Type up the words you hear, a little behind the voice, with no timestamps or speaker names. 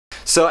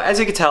So as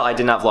you can tell, I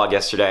did not vlog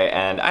yesterday,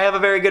 and I have a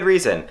very good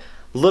reason.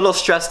 Little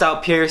stressed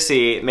out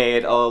Piercy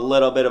made a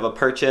little bit of a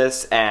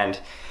purchase, and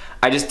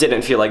I just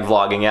didn't feel like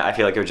vlogging it. I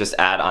feel like it would just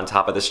add on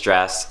top of the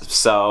stress.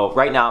 So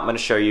right now I'm gonna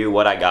show you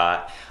what I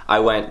got. I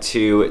went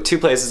to two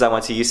places. I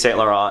went to Saint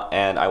Laurent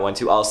and I went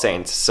to All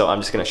Saints. So I'm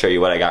just gonna show you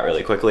what I got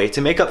really quickly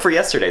to make up for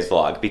yesterday's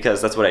vlog,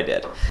 because that's what I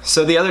did.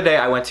 So the other day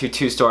I went to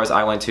two stores.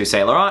 I went to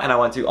Saint Laurent and I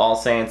went to All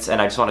Saints,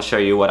 and I just wanna show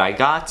you what I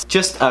got.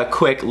 Just a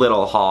quick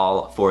little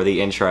haul for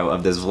the intro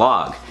of this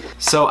vlog.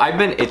 So I've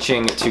been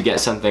itching to get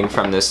something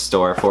from this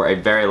store for a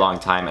very long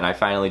time, and I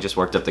finally just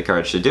worked up the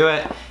courage to do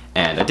it.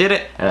 And I did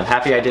it, and I'm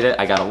happy I did it.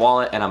 I got a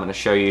wallet, and I'm gonna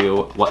show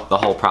you what the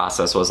whole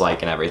process was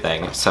like and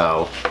everything.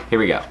 So here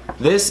we go.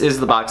 This is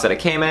the box that it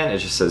came in. It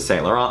just says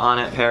Saint Laurent on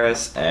it,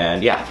 Paris,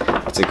 and yeah,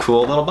 it's a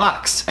cool little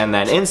box. And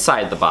then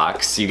inside the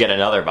box, you get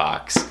another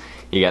box.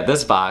 You get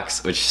this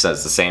box, which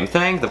says the same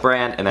thing, the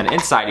brand, and then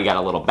inside you got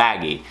a little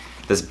baggie.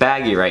 This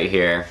baggie right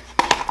here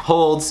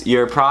holds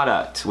your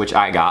product, which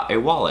I got a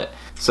wallet.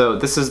 So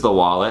this is the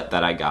wallet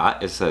that I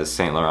got. It says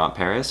Saint Laurent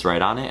Paris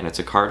right on it, and it's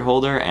a card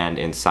holder, and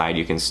inside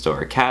you can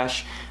store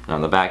cash, and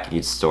on the back you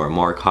can store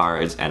more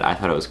cards, and I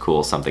thought it was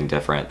cool, something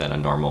different than a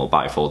normal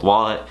bifold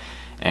wallet.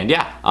 And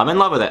yeah, I'm in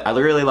love with it. I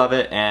really love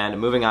it. And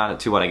moving on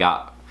to what I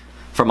got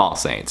from All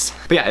Saints.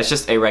 But yeah, it's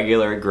just a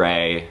regular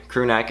gray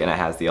crew neck, and it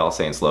has the All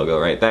Saints logo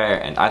right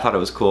there, and I thought it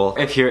was cool.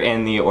 If you're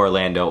in the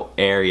Orlando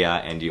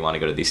area and you want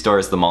to go to these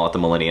stores, the mall at the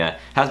Millennia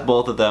has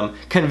both of them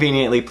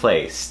conveniently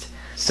placed.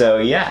 So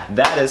yeah,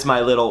 that is my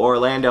little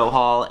Orlando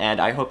haul, and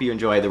I hope you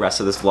enjoy the rest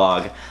of this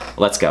vlog.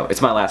 Let's go.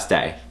 It's my last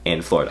day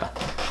in Florida.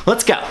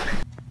 Let's go!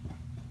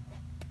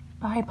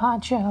 Bye,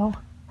 Poncho.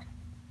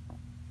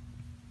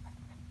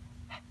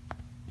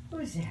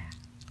 Who's that?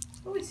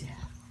 Who's that?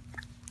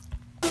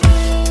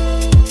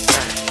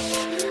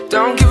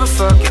 Don't give a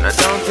fuck, and I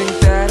don't think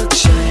that'll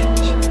change.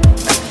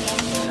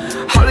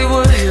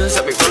 Hollywood Hills,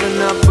 I'll be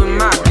rolling up with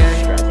my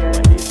gang.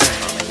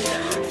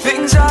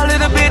 Things are a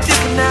little bit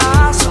different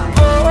now, I suppose.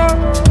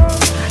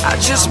 I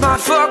just might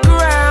fuck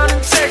around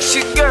and text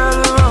your girl a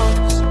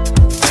rose.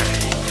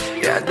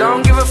 Yeah, I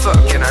don't give a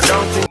fuck, and I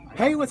don't think.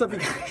 Hey, what's up, you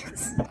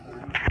guys?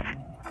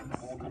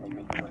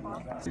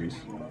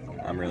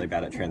 I'm really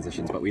bad at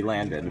transitions, but we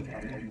landed.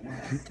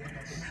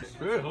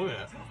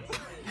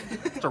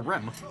 It's a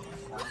rim.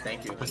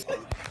 Thank you.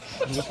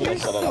 I'm just gonna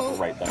set it up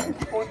right there.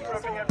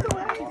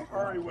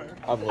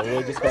 I'm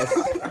literally just gonna...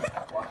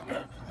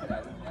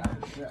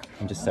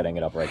 I'm just setting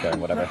it up right there,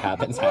 and whatever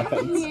happens,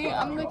 happens.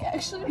 Yeah, I'm like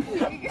actually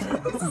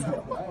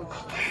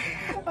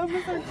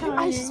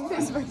I just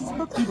pissed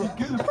myself.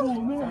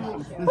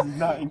 This is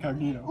not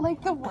incognito.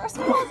 Like the worst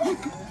possible.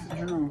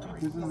 Drew,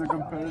 this is a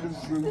competitive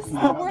swim This is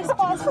the worst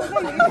possible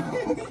thing.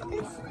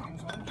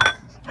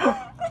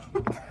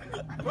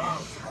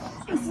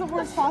 This is the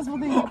worst possible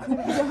thing you could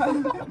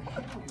have done.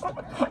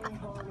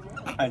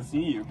 I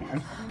see you,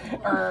 man.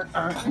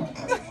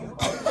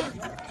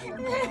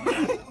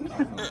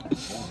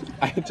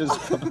 I just...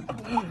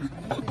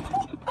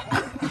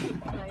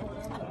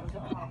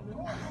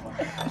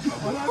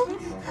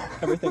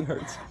 Everything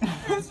hurts.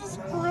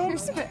 Your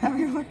spit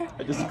everywhere.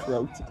 I just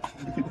croaked.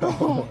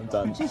 I'm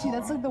done. Gigi,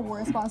 that's like the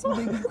worst possible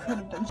thing you could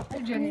have done. I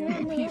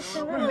genuinely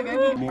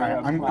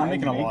peed. I'm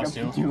making a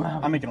lawsuit.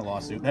 I'm making a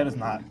lawsuit. That is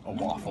not a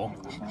waffle.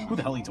 Who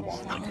the hell eats a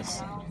waffle like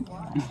this?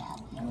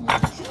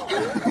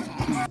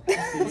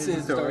 This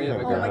is the story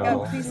of a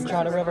girl who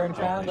tried a river and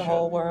found the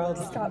whole world.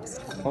 Stop.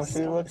 Oh,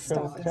 she looks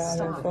so sad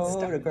in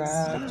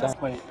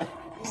photographs. Wait.